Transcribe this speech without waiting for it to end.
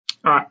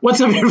All right, what's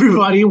up,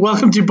 everybody?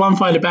 Welcome to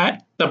Bonfire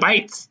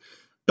Debates.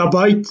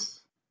 Debates.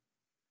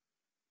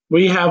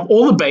 We have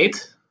all the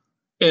bait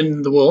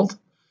in the world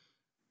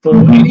for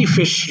any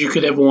fish you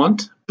could ever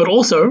want, but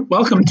also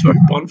welcome to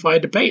Bonfire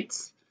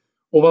Debates,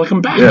 or welcome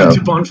back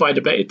to Bonfire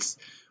Debates,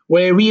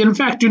 where we in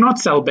fact do not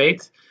sell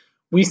bait,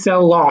 we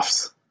sell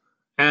laughs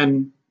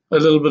and a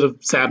little bit of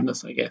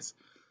sadness, I guess.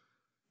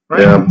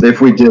 Right? Yeah,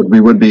 if we did, we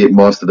would be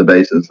master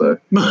debaters, though.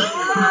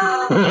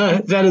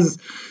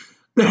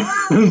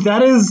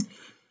 That is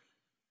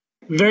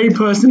very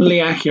personally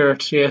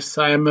accurate. Yes,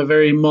 I am a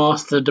very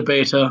master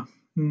debater.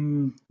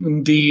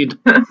 Indeed.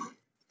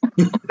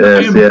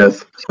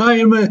 Yes. I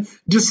am a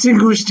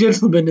distinguished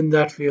gentleman in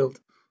that field.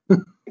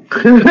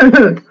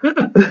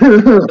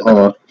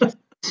 Oh.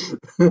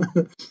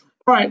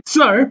 Right,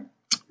 so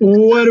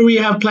what do we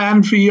have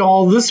planned for you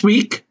all this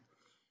week?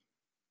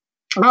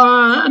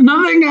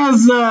 Nothing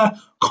as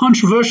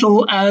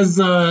controversial as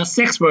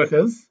sex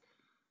workers.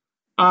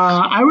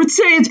 I would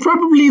say it's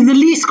probably the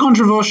least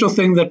controversial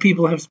thing that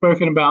people have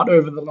spoken about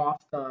over the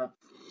last,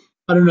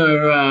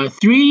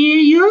 3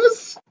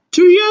 years?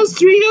 2 years?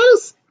 3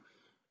 years?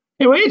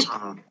 Hey, wait.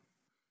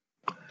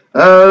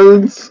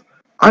 I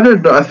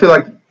don't know. I feel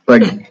like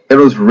it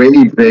was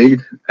really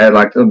big at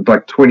like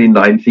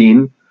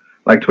 2019,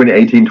 like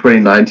 2018,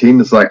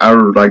 2019. It's like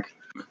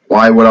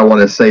why would I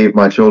want to save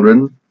my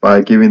children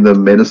by giving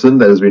them medicine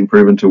that has been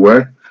proven to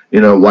work?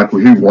 You know, like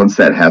who wants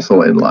that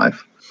hassle in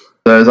life?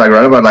 So it's like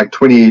right about like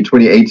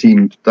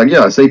 2018,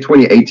 say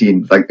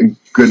 2018, like a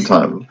good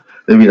time.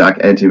 They'd be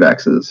like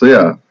anti-vaxxers. So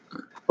yeah,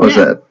 what's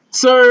that?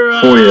 So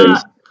 4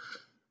 years.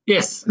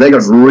 Yes, they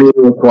got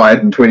real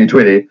quiet in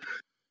 2020.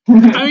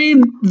 I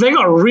mean, they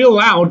got real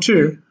loud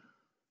too.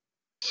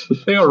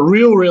 They got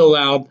real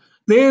loud.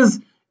 There's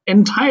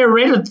entire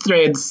Reddit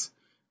threads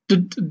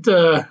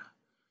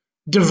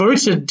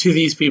devoted to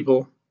these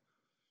people.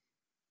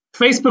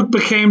 Facebook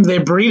became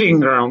their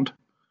breeding ground.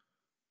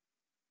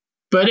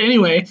 But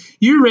anyway,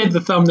 you read the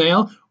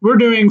thumbnail. We're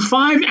doing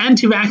 5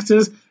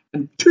 anti-vaxxers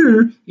and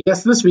 2,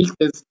 yes, this week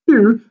there's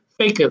 2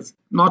 fakers,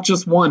 not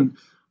just 1.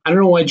 I don't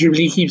know why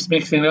Jubilee keeps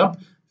mixing it up.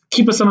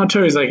 Keep us on our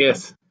toes, I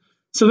guess.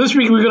 So this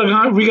week we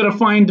gotta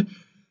find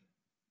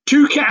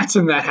 2 cats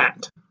in that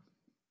hat,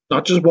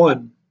 not just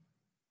 1.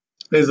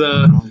 There's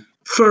a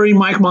furry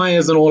Mike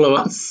Myers in all of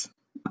us.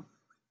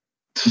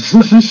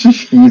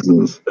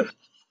 Jesus.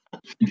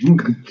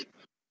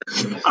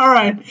 All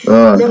right.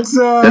 And a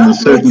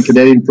certain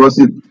Canadian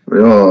prostitute.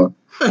 Oh,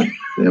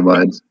 never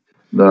mind.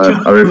 No,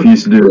 I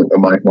refuse to do a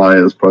Mike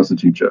Myers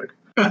prostitute joke.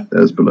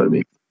 That's below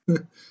me.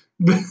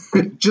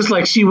 Just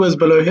like she was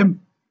below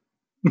him.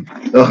 Smoking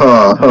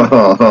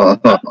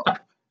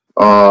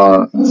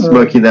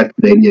that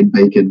Canadian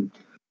bacon.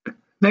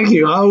 Thank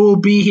you. I will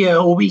be here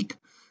all week.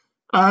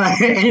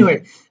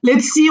 Anyway,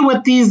 let's see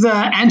what these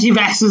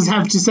anti-vaxxers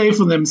have to say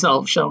for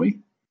themselves, shall we?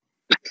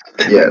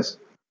 Yes.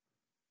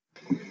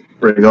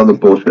 Bring on the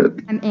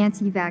bullshit. I'm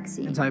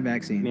anti-vaccine.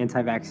 Anti-vaccine.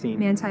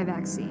 Anti-vaccine.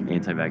 Anti-vaccine.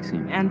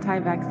 Anti-vaccine.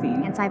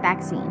 Anti-vaccine.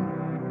 Anti-vaccine.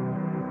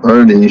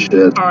 Holy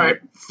shit. All right.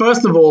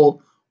 First of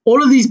all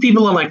of these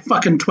people are like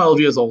fucking 12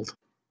 years old.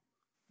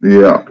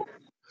 Yeah.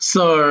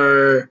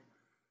 So,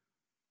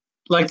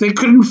 like, they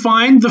couldn't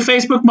find the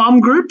Facebook mom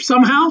group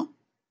somehow?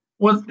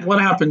 What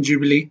happened,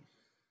 Jubilee?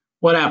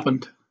 What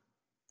happened?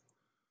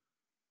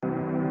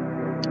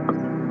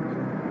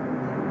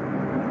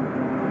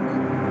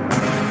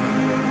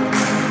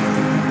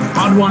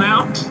 Odd one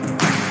out.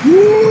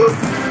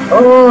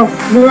 Oh,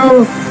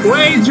 no.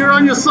 Wade, you're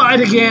on your side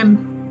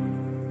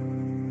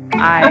again.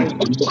 I am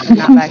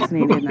not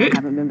vaccinated and I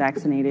haven't been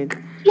vaccinated.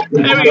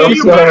 I'm I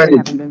sorry.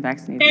 haven't been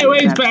vaccinated. Hey,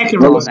 Wade's back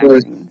in I'm roll.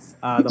 sorry. Vaccines.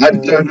 I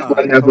don't know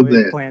what happened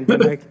there.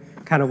 Pandemic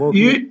kind of woke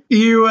me.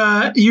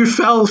 You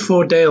fell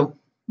for Dale.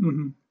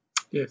 Mm-hmm.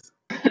 Yes.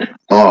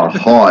 Oh,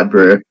 hard,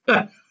 bro.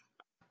 Oh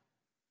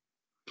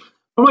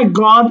my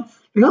god,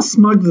 look how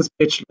smug this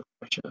bitch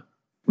looks.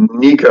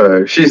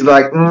 Nico, she's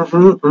like, I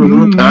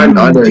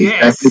know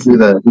yes. exactly who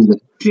that is.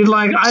 She's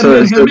like, I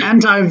let him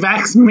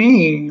anti-vax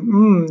me.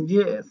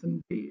 Yes,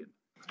 indeed.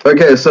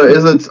 Okay, so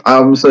is it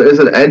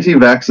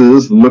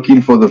anti-vaxxers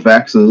looking for the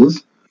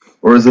vaxxers,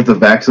 or is it the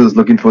vaxxers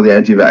looking for the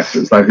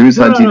anti-vaxxers? Like, who's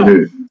hunting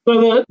who?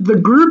 So the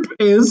group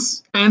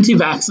is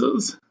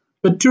anti-vaxxers,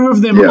 but 2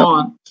 of them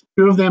aren't.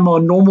 2 of them are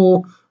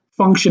normal,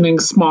 functioning,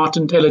 smart,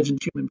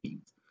 intelligent human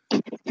beings.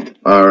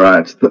 All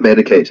right, the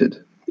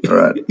medicated. All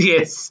right.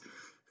 Yes.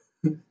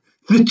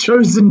 The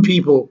chosen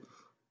people.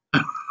 All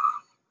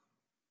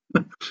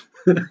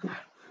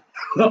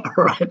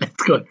right,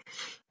 let's go.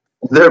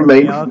 Their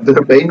main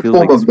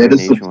form of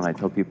medicine. When I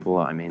tell people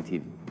I'm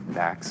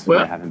anti-vax,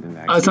 I haven't been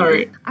vaccinated.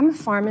 Sorry. I'm a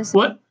pharmacist.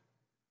 What?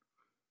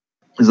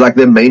 It's like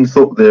their main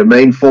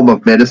form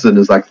of medicine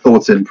is like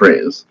thoughts and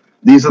prayers.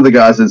 These are the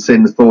guys that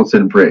send thoughts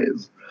and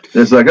prayers.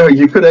 It's like, oh,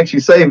 you could actually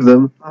save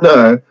them.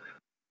 No.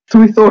 So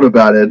we thought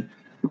about it,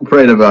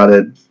 prayed about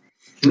it.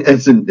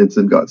 It's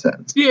in God's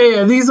hands.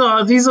 Yeah. These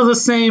are the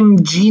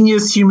same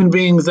genius human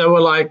beings that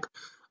were like,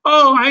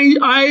 oh,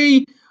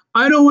 I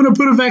don't want to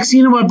put a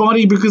vaccine in my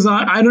body because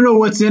I don't know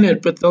what's in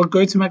it, but they'll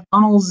go to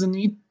McDonald's and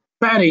eat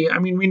patty, I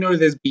mean, we know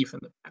there's beef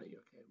in the patty.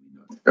 Okay, we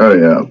know. Oh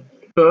yeah.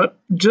 But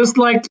just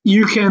like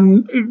you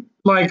can,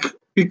 like,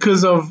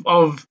 because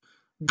of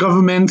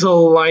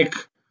governmental like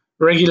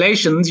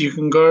regulations, you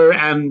can go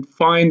and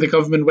find the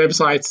government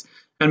websites,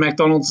 and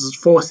McDonald's is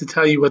forced to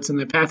tell you what's in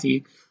their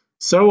patty.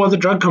 So are the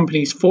drug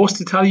companies forced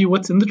to tell you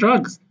what's in the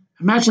drugs.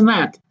 Imagine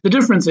that. The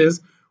difference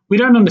is we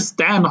don't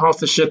understand half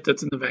the shit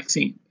that's in the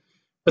vaccine.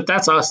 But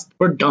that's us.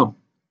 We're dumb.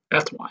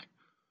 That's why.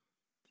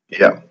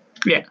 Yeah.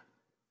 Yeah.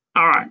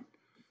 All right.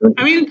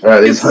 I mean,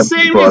 Right, it's the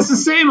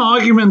same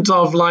argument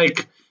of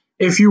like,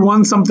 if you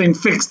want something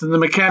fixed and the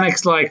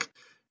mechanic's like,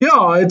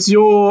 yeah, it's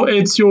your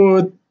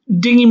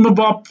dingy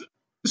mabop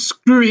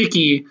screw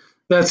hickey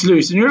that's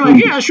loose, and you're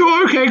like, yeah,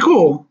 sure, okay,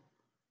 cool.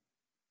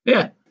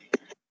 Yeah.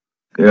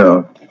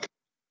 Yeah.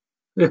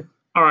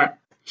 All right.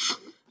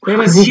 Okay,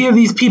 let's hear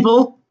these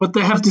people, what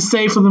they have to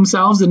say for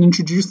themselves and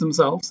introduce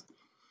themselves.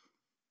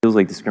 It feels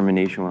like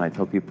discrimination when I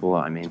tell people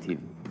I'm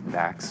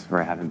anti-vax or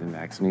I haven't been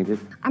vaccinated.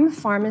 I'm a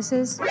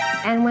pharmacist,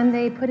 and when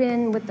they put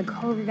in with the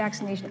COVID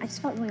vaccination, I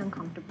just felt really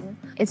uncomfortable.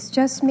 It's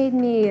just made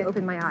me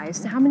open my eyes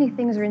to how many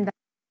things are in that.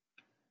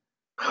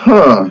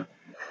 Huh.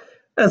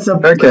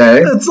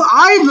 Okay. It's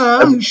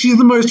either she's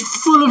the most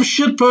full of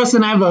shit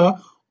person ever,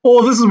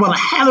 or this is one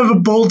hell of a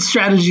bold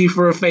strategy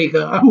for a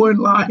faker. I won't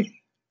lie.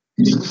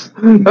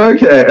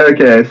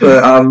 Okay.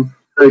 So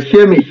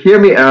hear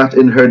me out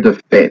in her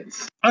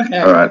defense. Okay.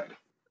 All right.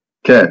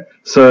 Okay.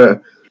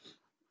 So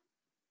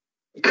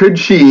could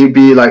she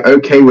be like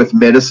okay with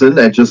medicine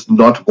and just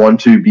not want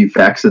to be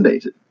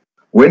vaccinated?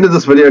 When did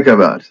this video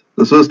come out?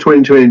 This was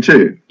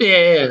 2022.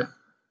 Yeah.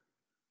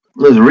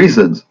 There's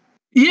reasons.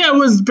 Yeah, it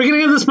was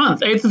beginning of this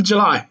month, 8th of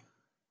July.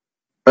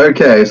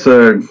 Okay,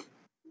 so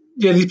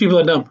yeah, these people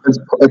are dumb.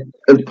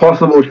 It's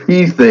possible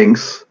she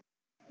thinks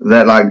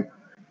that like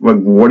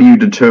what do you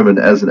determine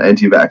as an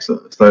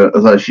anti-vaxxer?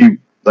 So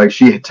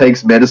she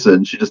takes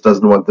medicine, she just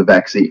doesn't want the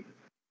vaccine.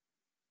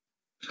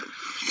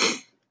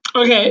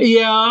 Okay,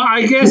 yeah,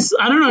 I guess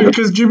I don't know,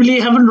 because Jubilee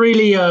haven't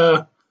really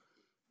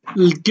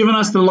given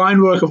us the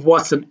line work of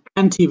what's an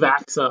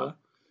anti-vaxxer.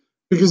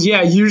 Because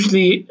yeah,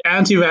 usually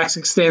anti-vax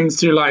extends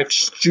to like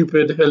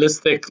stupid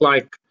holistic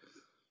like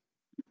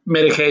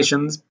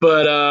medications,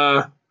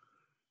 but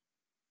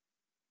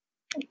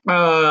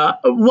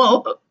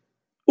well,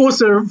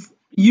 also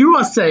you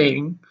are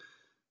saying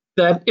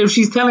that if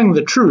she's telling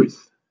the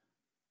truth,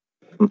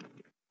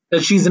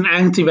 that she's an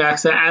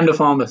anti-vaxxer and a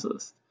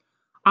pharmacist.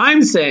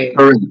 I'm saying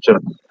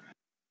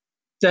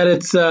that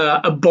it's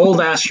a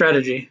bold ass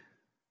strategy.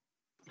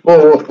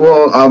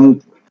 Well,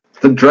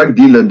 the drug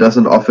dealer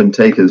doesn't often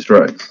take his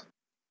drugs.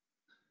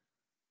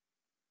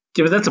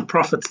 Yeah, but that's a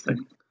profits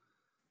thing.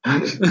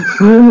 That's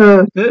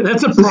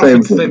a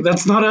profits thing.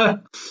 That's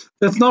not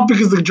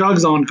because the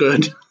drugs aren't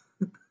good.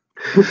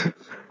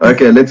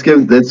 Okay, let's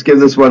give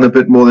this one a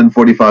bit more than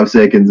 45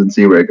 seconds and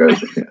see where it goes.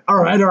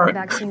 All right.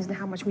 Vaccines and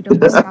how much we don't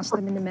discuss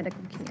them in the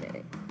medical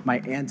community. My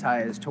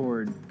anti is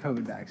toward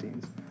COVID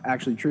vaccines.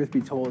 Actually, truth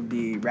be told,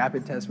 the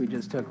rapid test we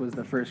just took was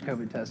the first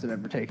COVID test I've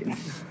ever taken.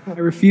 I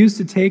refused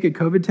to take a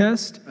COVID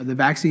test. The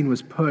vaccine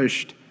was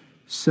pushed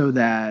so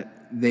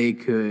that they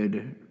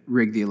could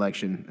rig the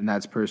election, and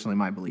that's personally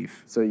my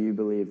belief. So you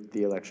believe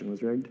the election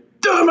was rigged?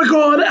 Oh my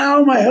god,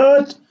 ow, my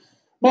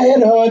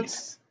head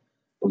hurts.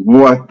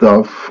 What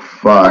the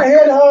fuck? My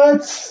head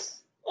hurts.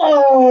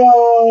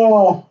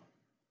 Oh.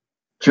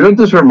 Do you know what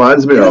this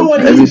reminds me of? You know what?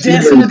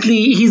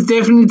 He's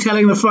definitely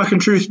telling the fucking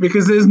truth,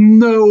 because there's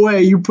no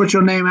way you put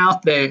your name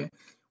out there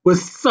with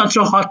such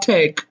a hot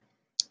take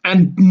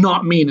and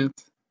not mean it.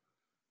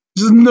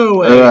 There's no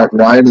way.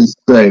 Ryan is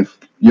safe.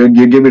 You're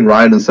giving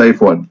Ryan a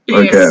safe one.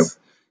 Yes.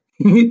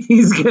 Okay.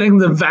 He's getting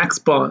the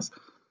Vaxx pass.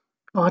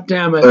 God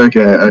damn it.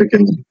 Okay.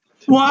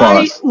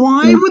 Why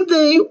would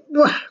they?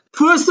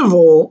 First of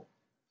all,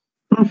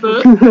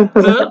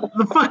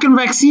 the fucking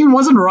vaccine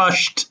wasn't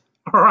rushed.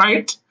 All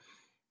right.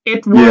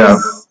 It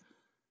was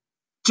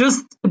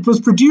it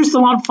was produced a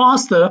lot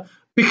faster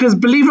because,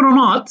 believe it or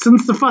not,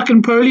 since the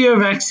fucking polio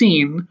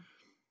vaccine,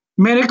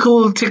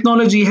 medical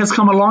technology has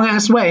come a long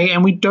ass way,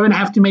 and we don't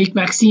have to make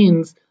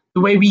vaccines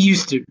the way we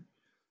used to.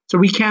 So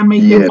we can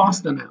make them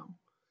faster now.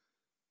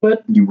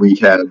 But we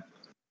can.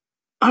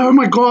 Oh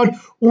my god,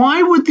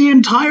 why would the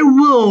entire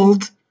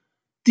world,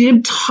 the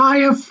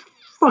entire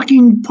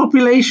fucking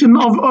population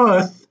of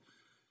Earth,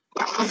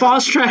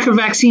 fast track a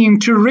vaccine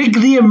to rig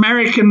the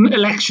American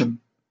election?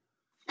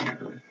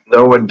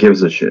 No one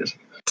gives a shit.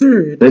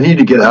 Dude. They need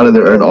to get out of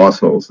their own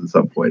assholes at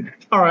some point.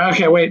 Alright,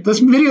 okay, wait.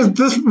 We're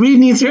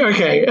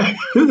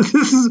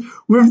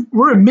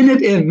a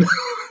minute in.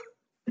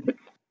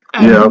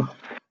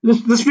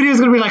 This video is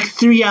gonna be like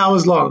 3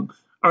 hours long.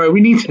 Alright,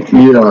 we need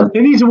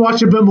to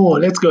watch a bit more.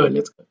 Let's go.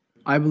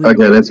 I believe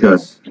let's go.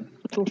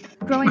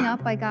 Growing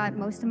up, I got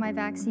most of my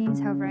vaccines.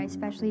 However, I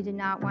especially did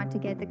not want to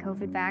get the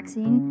COVID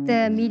vaccine.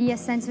 The media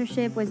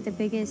censorship was the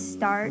biggest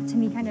start to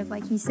me kind of,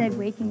 like he said,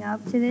 waking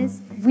up to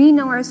this. We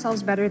know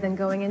ourselves better than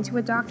going into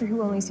a doctor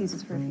who only sees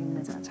us for a few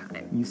minutes at a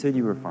time. You said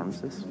you were a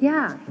pharmacist?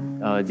 Yeah.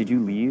 Did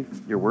you leave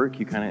your work?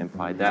 You kind of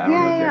implied that. I don't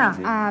know if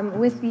you actually did.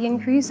 With the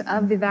increase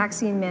of the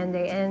vaccine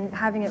mandate and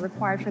having it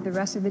required for the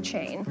rest of the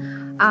chain.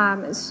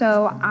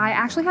 So I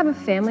actually have a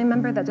family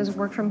member that does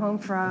work from home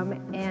from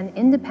an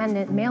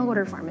independent mail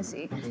order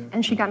pharmacy,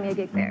 and she got me a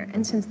gig there.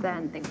 And since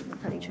then, things have been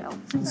pretty chill.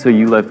 So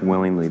you left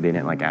willingly? They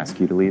didn't like ask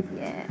you to leave?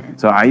 Yeah.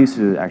 So I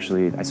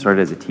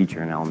started as a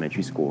teacher in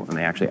elementary school, and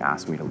they actually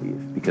asked me to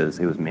leave because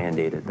it was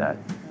mandated that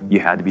you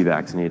had to be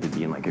vaccinated to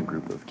be in like a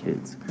group of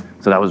kids.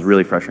 So that was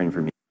really frustrating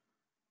for me.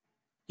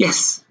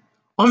 Yes,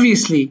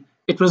 obviously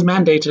it was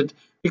mandated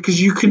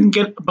because you couldn't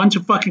get a bunch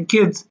of fucking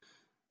kids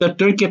that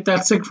don't get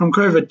that sick from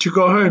COVID to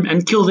go home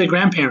and kill their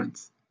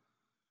grandparents.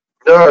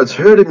 No, it's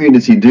herd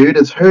immunity, dude.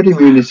 It's herd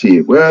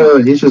immunity.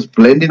 Well, he's just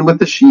blending with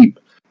the sheep.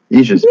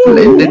 He's just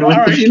blending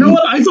with the sheep. You know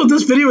what? I thought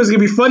this video was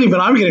going to be funny, but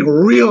I'm getting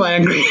real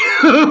angry.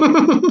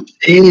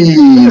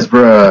 Jeez,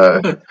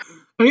 bro.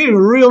 I'm getting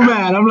real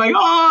mad. I'm like,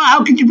 oh,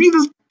 how could you be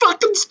this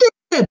fucking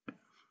stupid?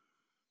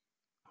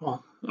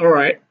 Well, all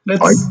right.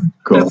 Let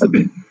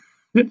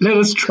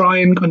us try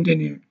and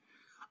continue.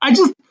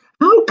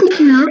 How could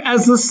you,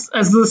 as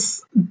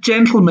this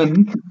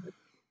gentleman,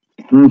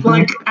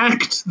 like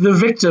act the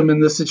victim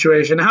in this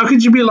situation? How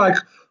could you be like,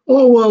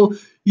 oh well,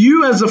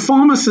 you as a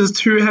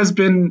pharmacist who has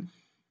been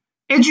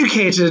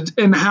educated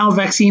in how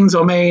vaccines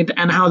are made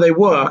and how they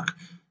work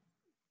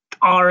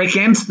are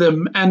against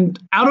them, and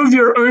out of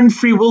your own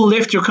free will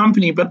left your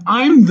company, but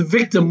I'm the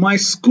victim. My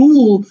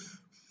school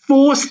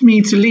forced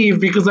me to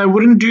leave because I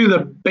wouldn't do the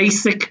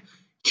basic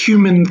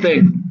human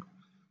thing.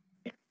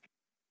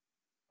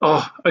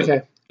 Oh,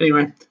 okay.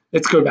 Anyway,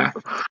 let's go back.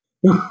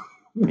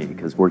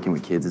 Because working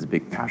with kids is a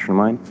big passion of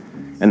mine.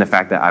 And the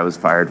fact that I was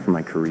fired from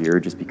my career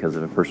just because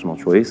of a personal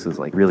choice is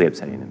like really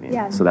upsetting to me.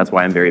 Yeah. So that's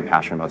why I'm very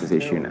passionate about this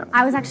issue now.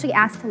 I was actually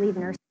asked to leave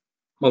nursing.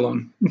 Hold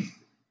on.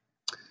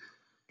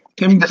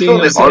 Him being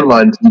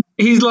upset.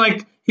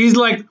 He's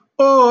like,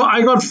 oh,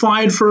 I got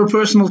fired for a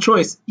personal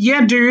choice.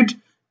 Yeah, dude,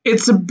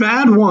 it's a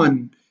bad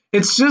one.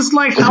 It's just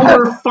like how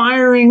we're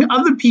firing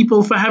other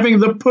people for having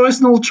the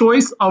personal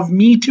choice of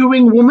Me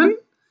Tooing women.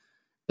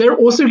 They're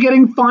also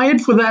getting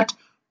fired for that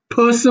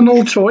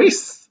personal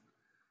choice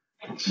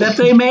that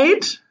they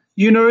made.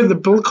 You know, the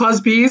Bill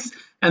Cosbys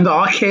and the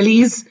R.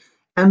 Kellys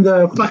and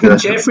the fucking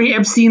Jeffrey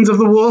Epsteins of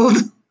the world.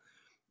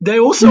 They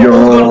also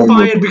all got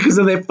fired because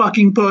of their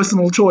fucking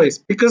personal choice.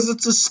 Because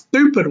it's a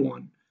stupid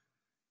one.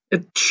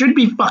 It should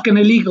be fucking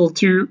illegal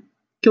to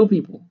kill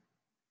people.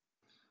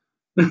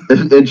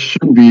 It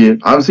should be.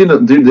 I've seen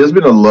it, dude. There's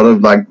been a lot of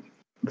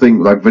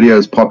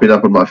videos popping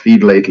up on my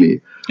feed lately.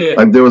 Yeah.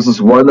 Like there was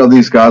this one of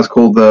these guys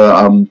called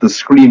the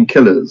Scream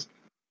Killers.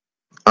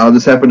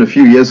 This happened a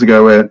few years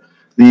ago where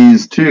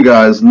these two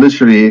guys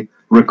literally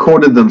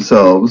recorded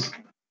themselves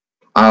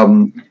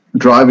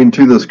driving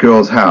to this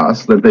girl's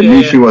house that they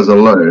knew she was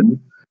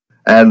alone,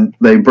 and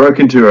they broke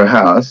into her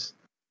house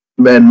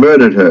and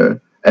murdered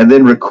her, and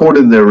then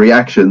recorded their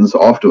reactions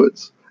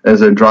afterwards as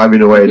they're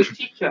driving away. The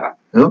teacher.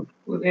 Huh?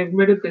 Well, they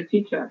murdered the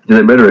teacher. Did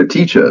they murder a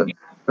teacher?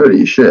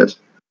 Holy shit.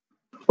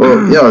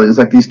 Well, yeah, it's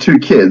like these two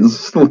kids,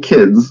 still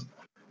kids,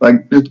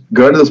 like just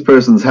go to this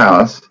person's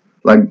house,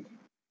 like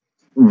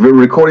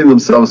recording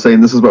themselves saying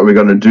this is what we're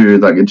going to do,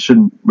 like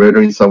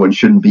murdering someone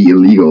shouldn't be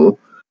illegal,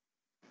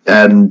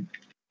 and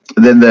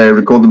then they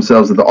record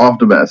themselves at the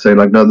aftermath saying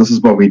like, no, this is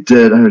what we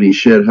did, holy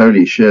shit.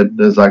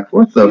 It's like,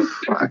 what the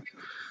fuck?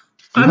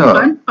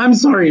 I'm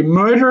sorry,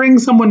 murdering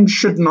someone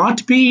should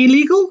not be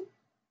illegal?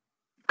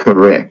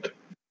 Correct.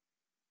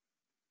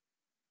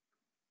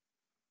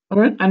 I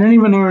don't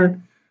even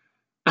know.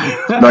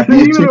 Like, I don't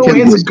even know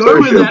where to go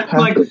with that. sociopathic,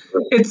 Like, bro.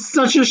 it's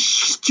such a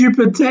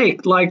stupid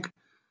take. Like,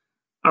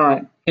 all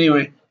right.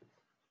 Anyway,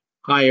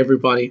 hi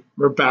everybody.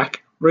 We're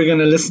back. We're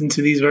gonna listen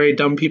to these very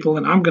dumb people,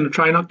 and I'm gonna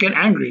try not get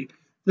angry.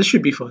 This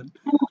should be fun.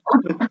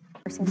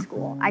 Nursing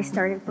school. I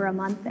started for a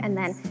month, and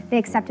then they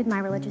accepted my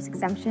religious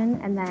exemption,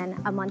 and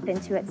then a month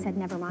into it said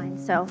never mind.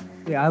 So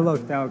yeah, I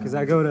lucked out because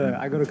I go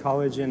to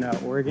college in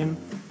Oregon,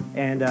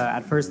 and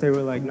at first they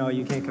were like, no,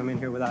 you can't come in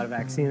here without a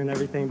vaccine and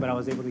everything, but I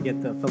was able to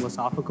get the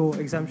philosophical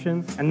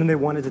exemption, and then they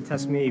wanted to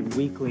test me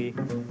weekly,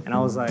 and I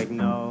was like,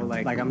 no,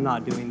 like I'm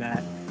not doing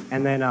that.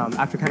 And then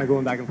after kind of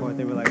going back and forth,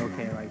 they were like,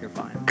 okay, like you're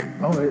fine.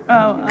 Oh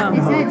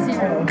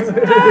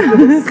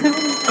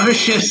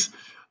shit.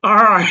 All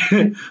right.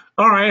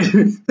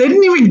 They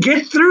didn't even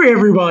get through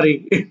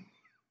everybody.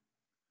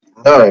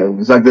 No,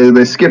 it's like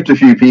they skipped a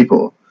few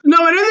people. No,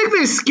 I don't think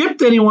they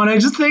skipped anyone. I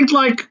just think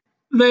like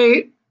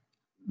they're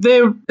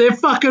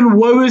fucking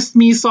woe is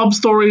me sob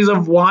stories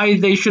of why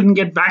they shouldn't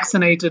get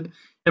vaccinated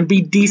and be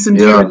decent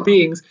human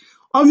beings.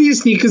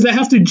 Obviously, because they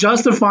have to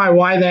justify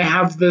why they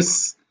have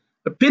this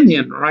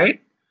opinion,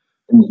 right?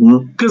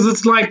 Because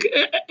it's like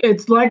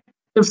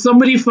if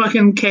somebody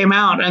fucking came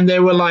out and they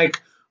were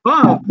like,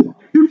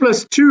 2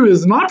 + 2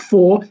 is not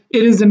 4,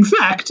 it is in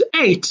fact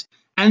 8.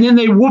 and then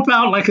they whoop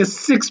out like a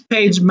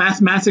 6-page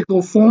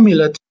mathematical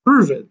formula to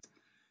prove it.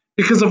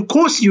 Because of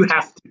course you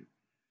have to.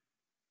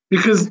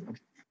 Because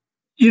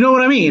you know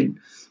what I mean?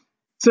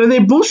 So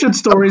their bullshit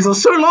stories are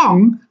so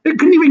long, they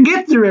couldn't even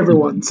get through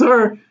everyone.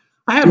 So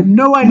I have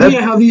no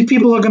idea how these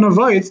people are going to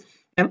vote,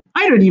 and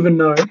I don't even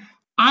know.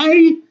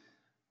 I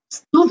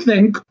still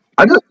think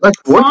I just like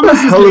what the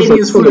hell lady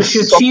is is full of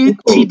shit.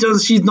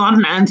 She's not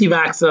an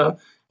anti-vaxxer,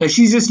 and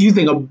she's just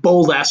using a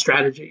bold ass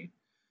strategy.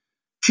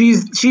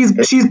 She's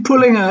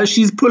pulling a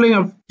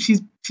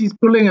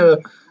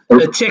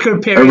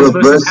Checo Perez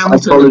versus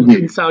Hamilton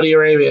in Saudi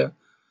Arabia.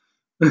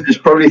 She's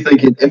probably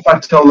thinking, if I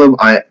tell them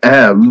I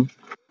am,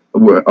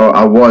 or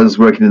I was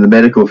working in the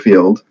medical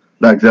field,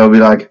 like they'll be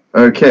like,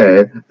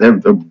 okay, they're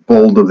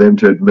bold of them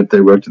to admit they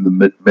worked in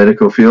the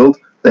medical field.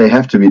 They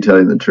have to be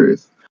telling the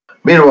truth.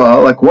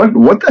 Meanwhile, like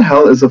what the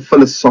hell is a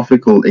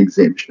philosophical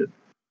exemption?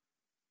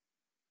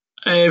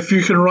 If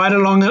you can write a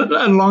long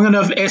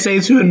enough essay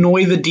to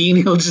annoy the dean,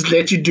 he'll just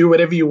let you do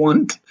whatever you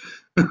want.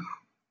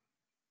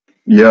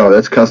 Yeah,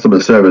 that's customer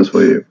service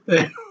for you.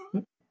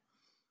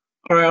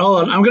 All right, hold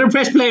on. I'm going to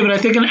press play, but I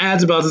think an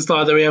ad's about to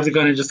start that we have to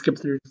kind of just skip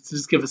through.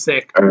 Just give a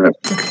sec. All right.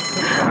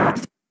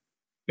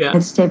 Yeah.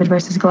 It's David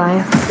versus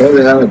Goliath. I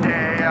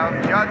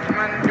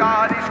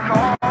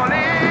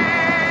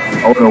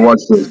want to watch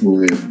this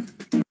movie.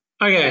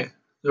 Okay,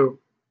 so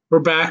we're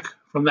back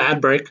from the ad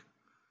break.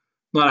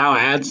 Not our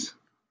ads.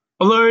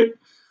 Although,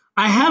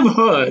 I have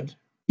heard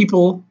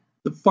people,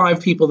 the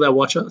 5 people that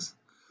watch us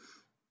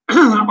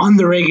on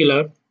the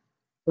regular,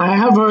 I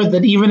have heard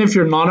that even if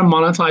you're not a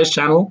monetized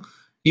channel,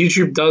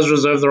 YouTube does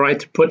reserve the right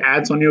to put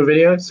ads on your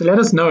video. So let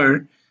us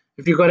know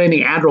if you've got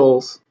any ad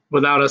rolls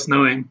without us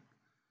knowing.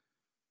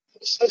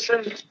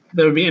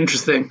 That would be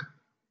interesting.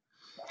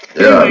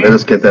 Yeah, anyway, let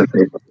us get that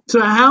paper.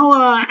 So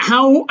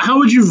how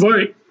would you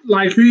vote?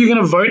 Like, who are you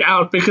going to vote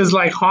out? Because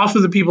like half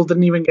of the people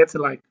didn't even get to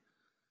like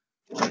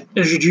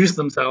introduce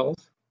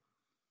themselves.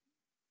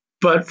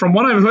 But from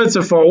what I've heard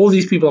so far, all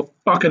these people are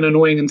fucking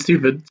annoying and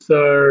stupid.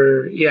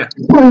 So yeah.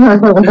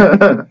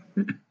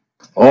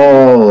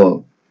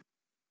 Oh,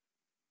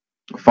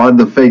 find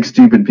the fake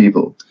stupid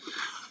people.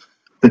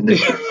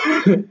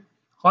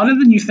 Harder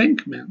than you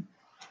think, man.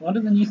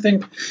 Harder than you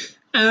think.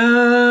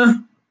 I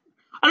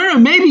don't know.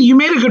 Maybe you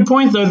made a good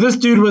point though. This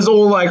dude was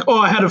all like, "Oh,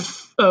 I had a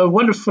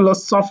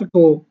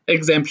philosophical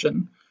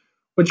exemption,"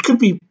 which could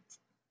be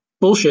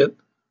bullshit,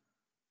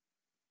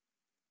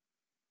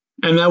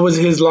 and that was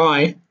his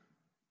lie.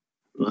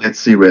 Let's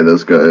see where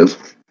this goes.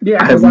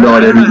 Yeah, I have no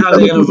idea how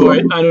they're gonna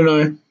vote. I don't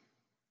know.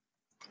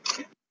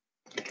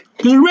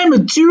 Because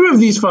remember, 2 of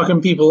these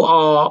fucking people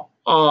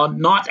are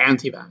not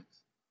anti-vax.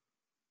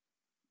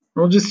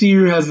 We'll just see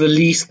who has the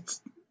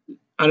least.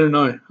 I don't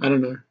know.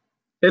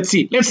 Let's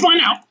see. Let's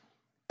find out.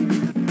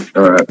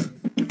 All right.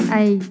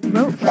 I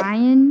wrote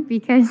Brian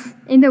because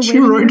in the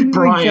waiting room we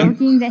were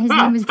joking that his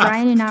name was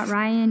Brian and not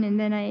Ryan, and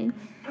then I.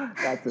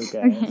 That's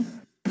okay.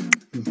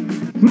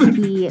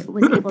 He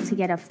was able to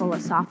get a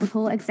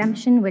philosophical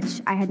exemption,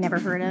 which I had never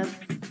heard of.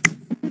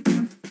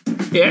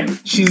 Yeah,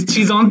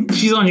 she's on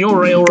your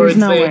railroad. There's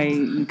no way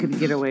you could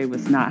get away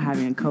with not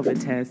having a COVID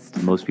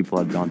test. Most people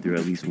have gone through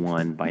at least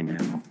one by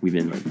now. We've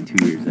been like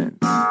 2 years in.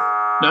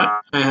 No,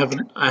 I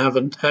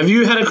haven't. Have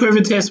you had a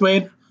COVID test,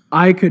 Wade?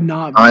 I could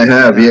not. I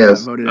have,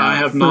 yes. I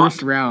have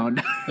first not.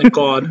 round. Thank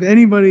God. If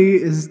anybody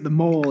is the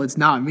mole, it's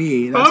not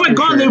me. That's oh my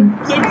God, sure.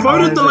 they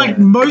voted the like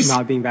most.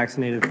 Not being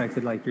vaccinated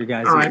affected like your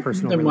guys'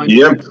 personal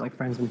relationships, like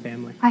friends and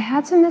family. I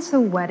had to miss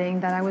a wedding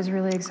that I was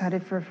really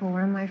excited for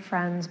one of my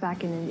friends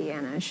back in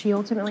Indiana. She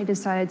ultimately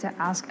decided to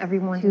ask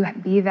everyone to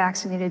be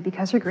vaccinated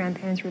because her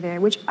grandparents were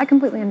there, which I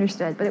completely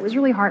understood, but it was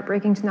really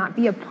heartbreaking to not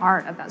be a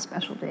part of that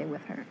special day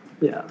with her.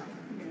 Yeah.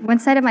 One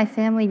side of my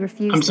family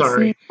refused I'm to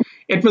sorry. see.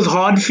 It was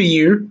hard for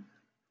you.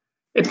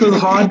 It was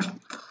hard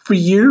for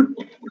you.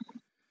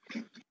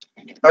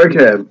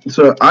 Okay,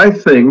 so I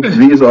think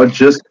these are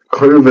just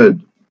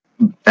COVID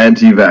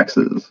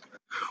anti-vaxxers.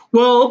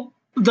 Well,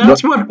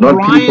 that's what not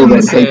people Ryan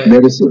that said. take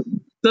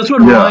medicine. That's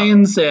what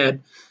Ryan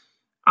said.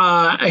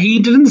 He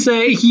didn't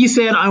say. He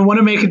said, "I want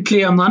to make it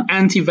clear, I'm not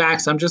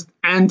anti-vax. I'm just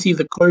anti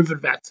the COVID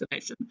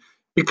vaccination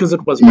because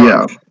it was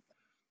rushed."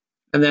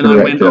 And then I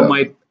went on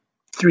my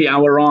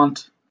 3-hour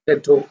rant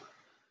TED talk.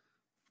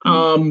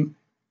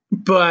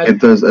 But get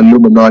those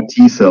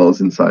Illuminati cells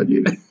inside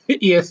you.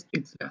 Yes,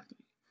 exactly.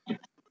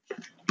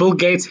 Bill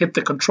Gates hit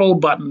the control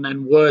button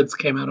and words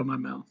came out of my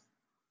mouth.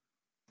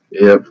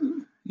 Yep.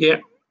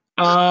 Yeah.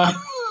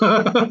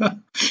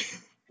 Looking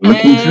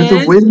through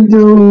the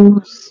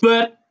windows.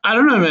 But I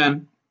don't know,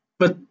 man.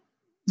 But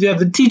yeah,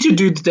 the teacher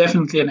dude's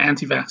definitely an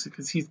anti-vaxxer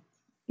because he's.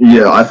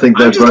 Yeah, I think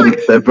they've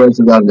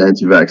voted out an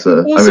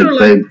anti-vaxxer.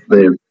 I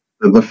mean,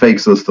 the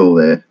fakes are still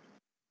there.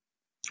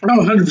 Oh,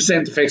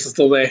 100% the fakes are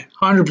still there.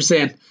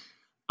 100%.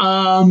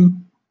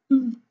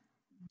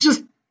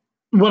 Just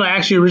what I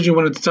actually originally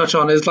wanted to touch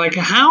on is like,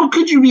 how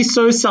could you be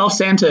so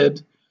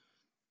self-centered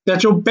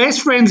that your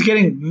best friend's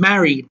getting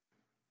married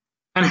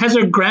and has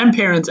her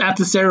grandparents at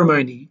the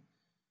ceremony,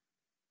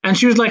 and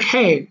she was like,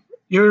 "Hey,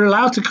 you're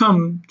allowed to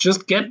come,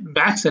 just get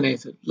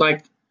vaccinated."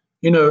 Like,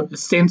 a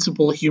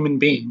sensible human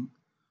being.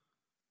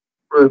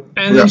 Right.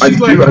 And Yeah, then I she's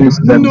do like,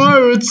 understand.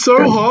 no, it's so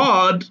Yeah.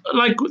 hard.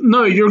 Like,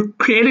 no, you're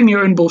creating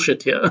your own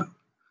bullshit here.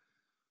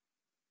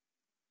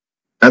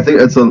 I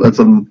think it's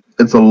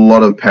a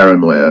lot of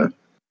paranoia.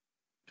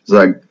 It's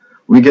like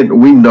we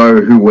know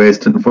who wears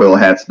tinfoil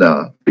hats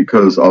now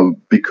because of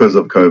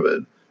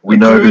COVID. We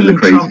know who the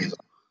crazies are.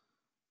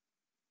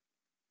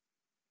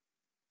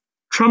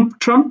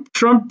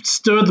 Trump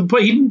stirred the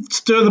pot. He didn't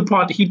stir the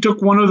pot. He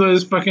took one of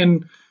those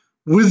fucking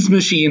whiz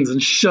machines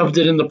and shoved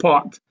it in the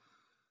pot,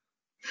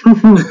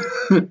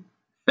 and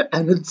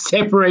it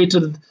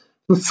separated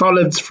the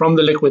solids from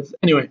the liquids.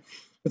 Anyway,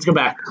 let's go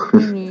back.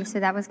 Me, so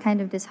that was kind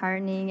of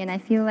disheartening, and I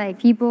feel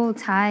like people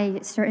tie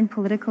certain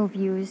political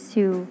views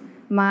to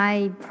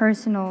my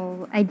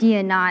personal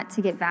idea not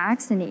to get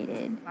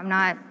vaccinated. I'm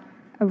not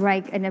a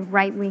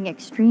right-wing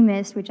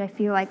extremist, which I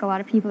feel like a lot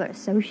of people are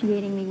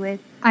associating me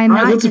with. I'm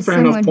not just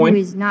someone who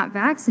is not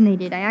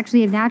vaccinated. I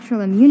actually have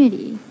natural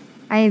immunity.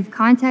 I have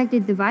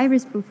contacted the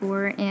virus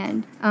before,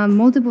 and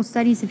multiple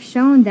studies have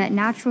shown that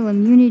natural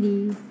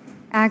immunity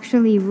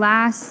actually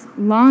lasts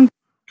longer.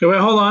 Okay, wait,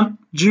 hold on.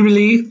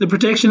 Jubilee, the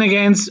protection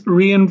against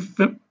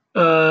reinfection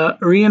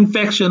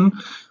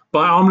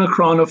by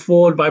Omicron or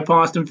forward by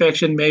past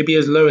infection may be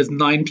as low as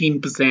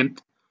 19%.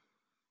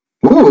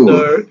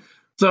 Ooh.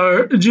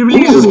 So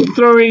Jubilee is just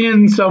throwing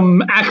in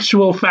some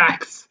actual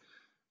facts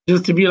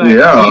just to be like,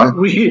 Yeah.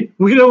 we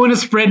don't want to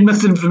spread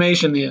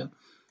misinformation here.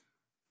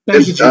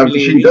 Thank you,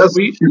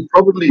 Jubilee. She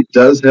probably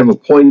does have a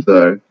point,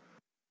 though.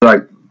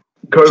 Like,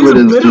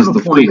 COVID is just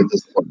the flu at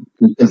this point.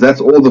 Because that's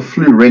all the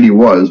flu really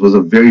was a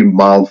very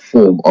mild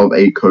form of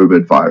a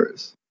COVID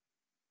virus.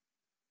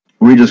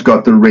 We just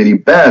got the really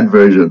bad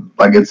version.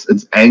 Like,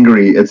 it's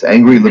angry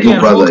little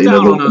brother,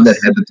 the one that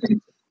had the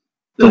tape.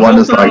 The one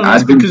that's like,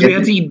 I've been because we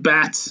had to eat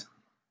bats.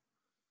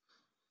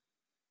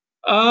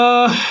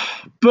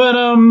 But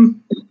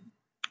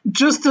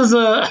just as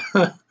a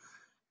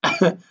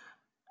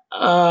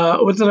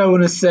what did I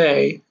want to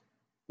say?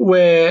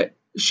 Where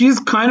she's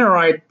kind of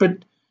right,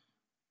 but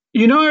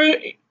you know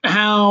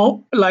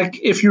how, like,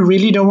 if you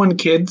really don't want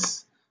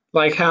kids,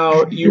 like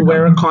how you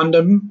wear a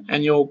condom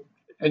and your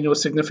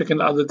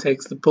significant other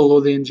takes the pill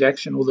or the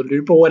injection or the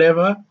loop or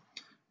whatever,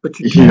 but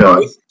you do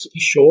both to be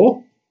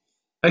sure.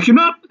 Like you're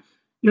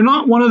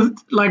not one of,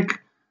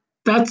 like,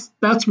 that's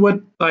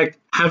what, like,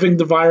 having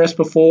the virus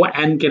before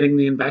and getting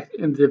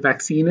the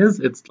vaccine is.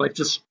 It's like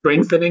just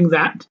strengthening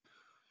that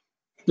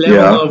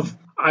level of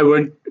I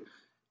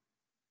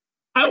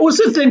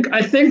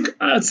think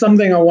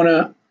something I want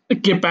to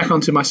get back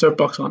onto my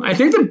soapbox on. I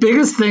think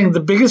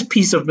the biggest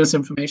piece of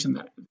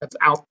misinformation that's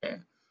out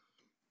there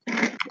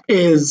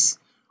is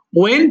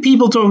when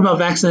people talk about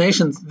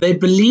vaccinations, they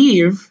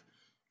believe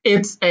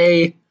it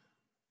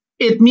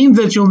means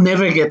that you'll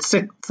never get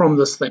sick from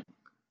this thing.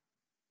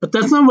 But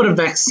that's not what a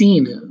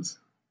vaccine is.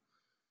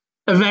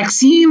 A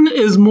vaccine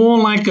is more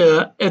like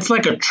it's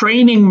like a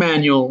training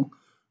manual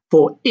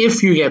for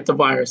if you get the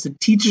virus. It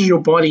teaches your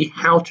body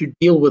how to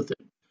deal with it.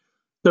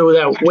 So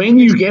that when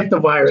you get the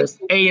virus,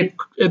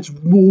 it's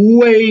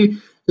way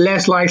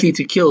less likely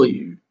to kill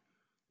you.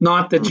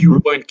 Not that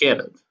you won't get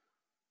it.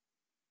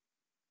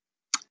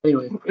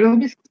 Anyway. It'll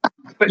be suck,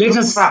 but you'll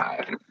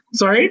survive.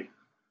 Sorry?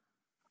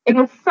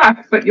 It'll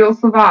suck, but you'll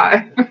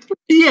survive.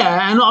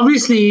 Yeah, and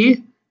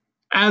obviously,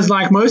 as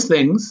like most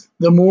things,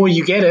 the more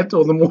you get it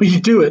or the more you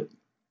do it,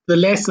 the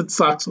less it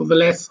sucks or the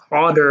less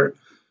harder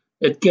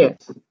it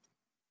gets.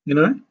 You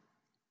know?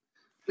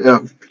 Yeah.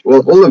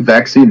 Well, all a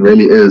vaccine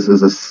really is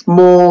a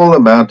small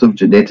amount of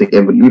genetic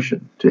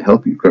evolution to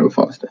help you grow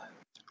faster.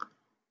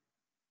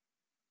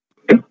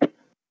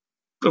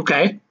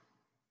 Okay.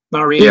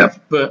 Not really,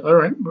 but all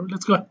right,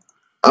 let's go.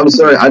 I'm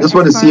sorry, I just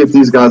want to see if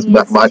these guys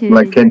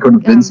can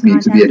convince me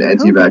to be an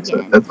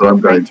anti-vaxxer. That's what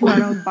I'm going for.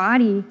 Our own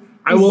body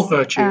I will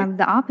hurt you.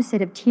 The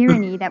opposite of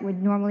tyranny that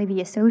would normally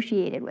be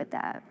associated with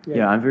that.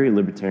 Yeah, I'm very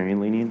libertarian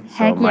leaning.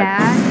 Heck so yeah.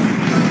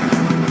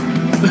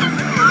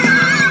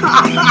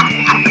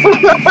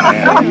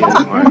 my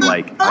ideas aren't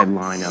like I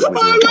line up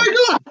with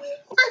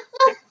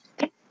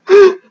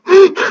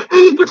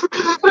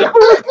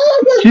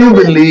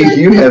Jubilee,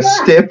 you have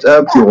stepped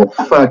up your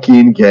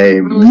fucking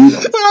game.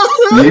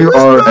 You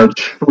are a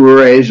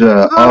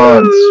treasure.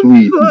 Oh,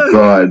 sweet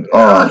God.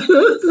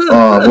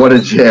 Oh, what a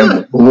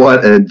gem.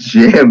 What a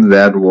gem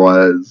that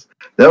was.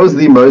 That was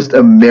the most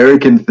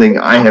American thing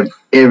I have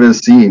ever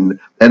seen.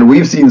 And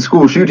we've seen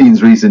school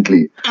shootings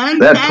recently.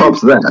 That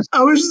tops that.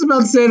 I was just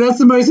about to say, that's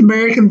the most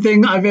American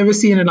thing I've ever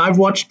seen, and I've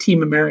watched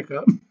Team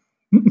America.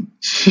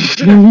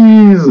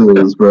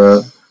 Jesus,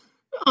 bro.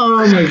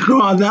 Oh my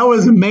God, that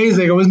was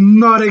amazing. I was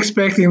not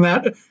expecting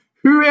that.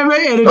 Whoever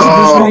edited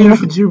this video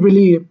for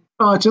Jubilee,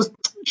 just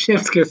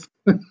chef's kiss.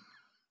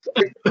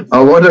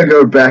 I want to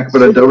go back,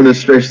 but I don't want to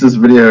stretch this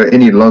video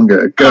any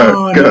longer.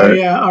 Go. No,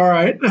 yeah, all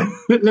right.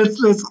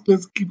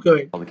 let's keep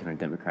going. Republican or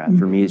Democrat.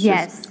 For me, it's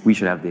just we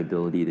should have the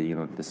ability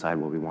to decide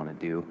what we want to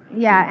do.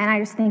 Yeah, and I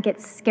just think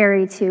it's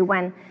scary too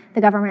when the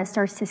government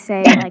starts to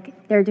say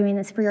like they're doing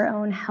this for your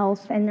own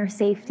health and their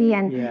safety,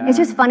 and it's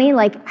just funny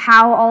like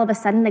how all of a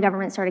sudden the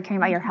government started caring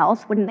about your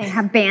health. Wouldn't they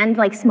have banned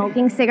like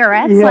smoking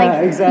cigarettes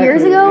years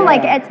ago?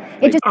 Like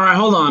it just. All right,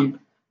 hold on.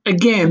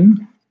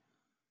 Again,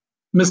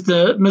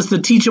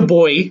 Mr. Teacher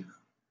Boy.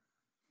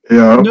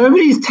 Yeah.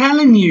 Nobody's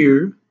telling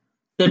you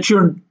that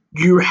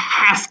you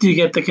have to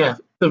get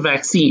the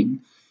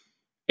vaccine.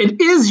 It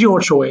is your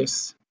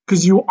choice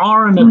because you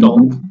are an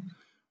adult.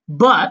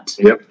 But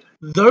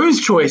those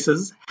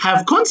choices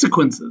have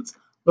consequences.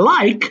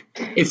 Like,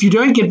 if you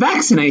don't get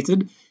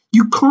vaccinated,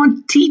 you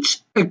can't teach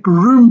a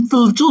room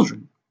full of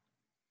children.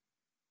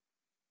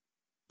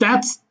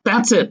 That's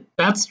it.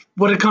 That's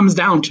what it comes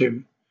down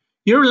to.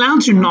 You're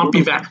allowed to not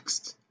be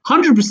vaxxed,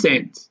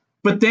 100%.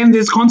 But then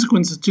there's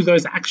consequences to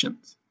those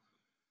actions.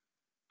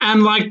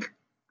 And like,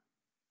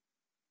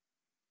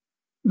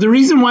 the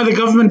reason why the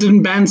government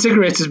didn't ban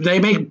cigarettes is they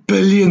make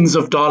billions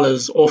of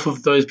dollars off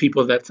of those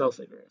people that sell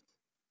cigarettes.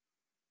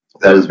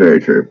 That is very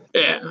true.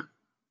 Yeah,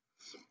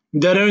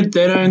 they don't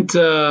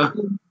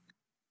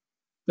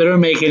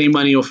make any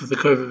money off of the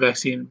COVID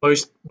vaccine.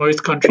 Most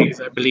countries,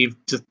 I believe,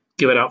 just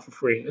give it out for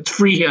free. It's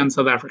free here in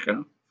South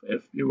Africa,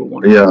 if you were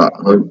wondering. Yeah,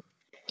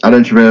 I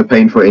don't remember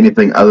paying for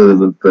anything other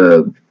than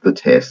the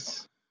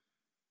tests.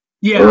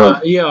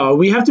 Yeah,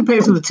 we have to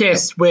pay for the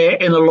tests. Where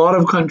in a lot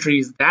of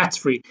countries that's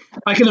free.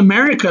 Like in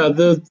America,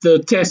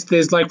 the test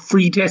there's like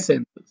free test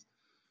centers.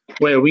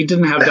 Where we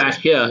didn't have that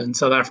here in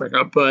South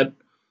Africa, but.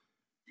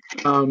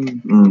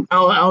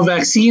 Our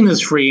vaccine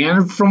is free,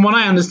 and from what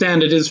I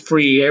understand, it is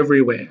free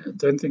everywhere. I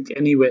don't think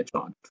anywhere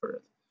charged for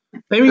it.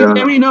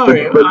 Let me know.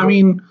 I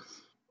mean,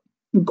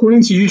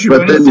 according to YouTube,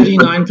 only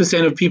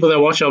 39% of people that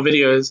watch our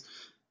videos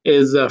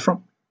is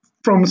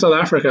from South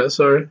Africa.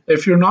 So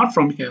if you're not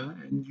from here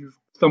and you've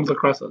stumbled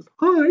across us,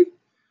 hi,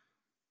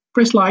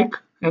 press like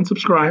and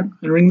subscribe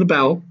and ring the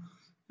bell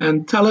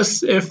and tell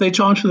us if they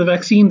charge for the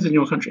vaccines in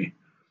your country.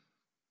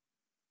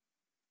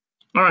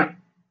 All right,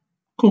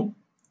 cool.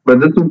 But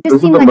this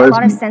just seemed like a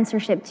lot of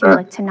censorship too,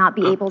 like to not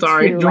be able to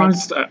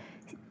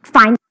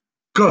find.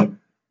 Good.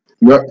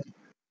 Yeah.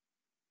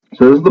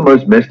 So this is the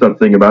most messed up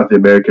thing about the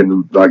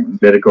American like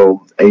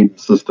medical aid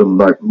system,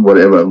 like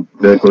whatever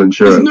medical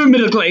insurance. There's no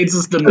medical aid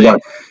system there.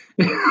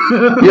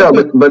 Yeah,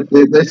 but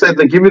they said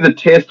they give you the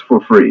test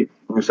for free.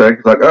 So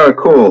it's like, oh,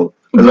 cool.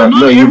 But like,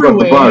 not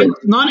everywhere.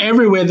 Not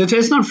everywhere. The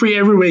test's not free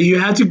everywhere. You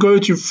had to go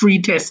to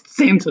free test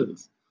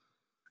centers.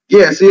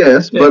 Yes, yeah.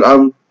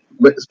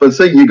 But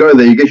say you go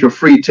there, you get your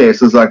free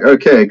test. It's like,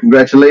 okay,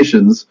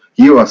 congratulations,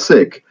 you are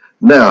sick.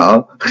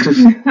 Now,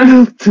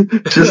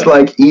 just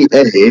like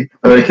EA,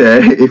 okay,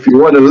 if you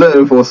want to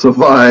live or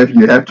survive,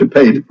 you have to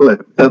pay to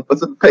live.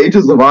 What's it, pay to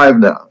survive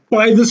now?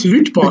 Buy this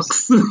loot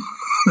box.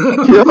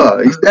 Yeah,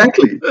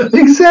 exactly.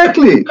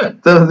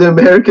 The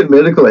American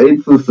medical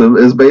aid system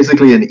is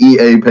basically an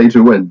EA pay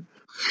to win.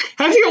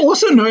 Have you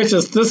also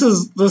noticed, this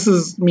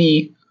is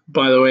me,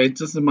 by the way,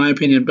 just in my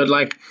opinion, but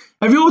like,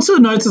 have you also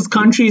noticed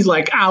countries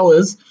like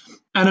ours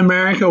and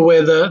America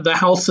where the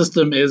health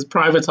system is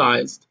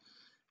privatized,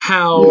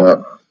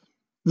 how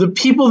the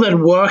people that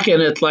work in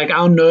it, like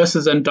our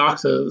nurses and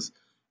doctors,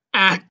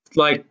 act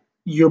like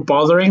you're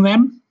bothering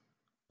them?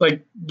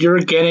 Like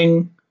you're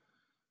getting,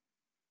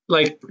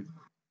 like,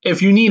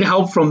 if you need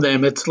help from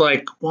them, it's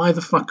like, why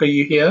the fuck are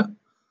you here?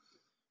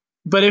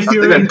 But if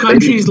you're in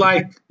countries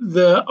like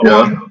I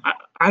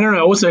don't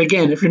know, also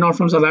again, if you're not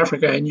from South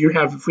Africa and you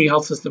have a free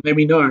health system, let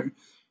me know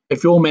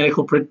if your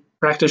medical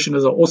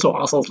practitioners are also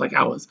assholes like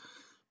ours.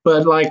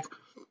 But like,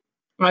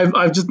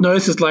 I've just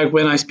noticed, like,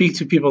 when I speak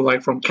to people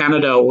like from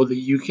Canada or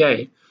the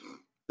UK,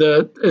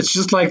 it's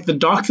just like the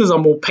doctors are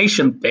more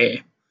patient there.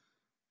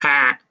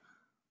 Ha.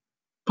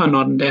 Pun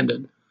not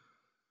intended.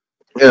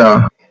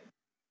 Yeah.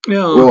 Yeah.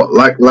 Well,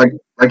 like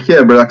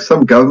here, but like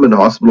some government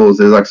hospitals,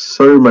 there's like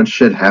so much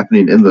shit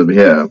happening in them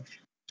here.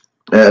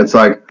 And it's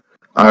like,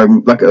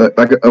 like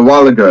a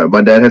while ago,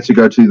 my dad had to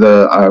go to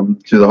the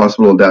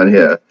hospital down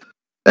here.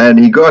 And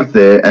he got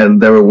there, and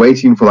they were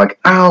waiting for like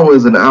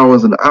hours and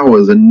hours and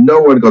hours, and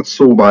no one got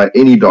saw by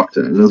any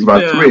doctor. And it was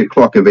about 3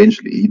 o'clock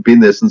eventually. He'd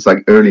been there since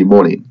like early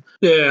morning.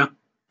 Yeah.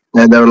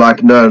 And they were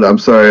like, no, I'm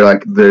sorry,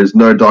 like there's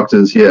no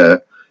doctors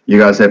here. You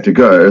guys have to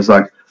go. It's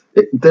like,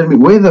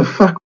 where the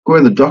fuck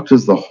were the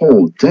doctors the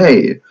whole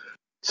day?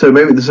 So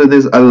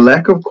there's a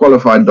lack of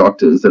qualified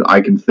doctors that I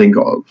can think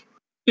of.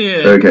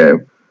 Yeah. Okay.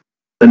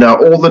 And now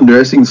all the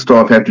nursing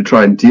staff have to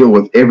try and deal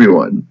with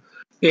everyone.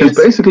 Because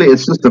basically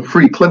it's just a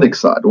free clinic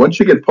side. Once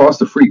you get past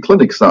the free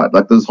clinic side,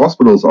 like those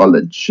hospitals are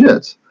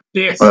legit.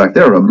 Yes. Like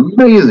they're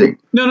amazing.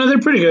 No, they're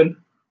pretty good.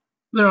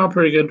 They're all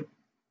pretty good.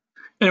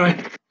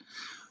 Anyway,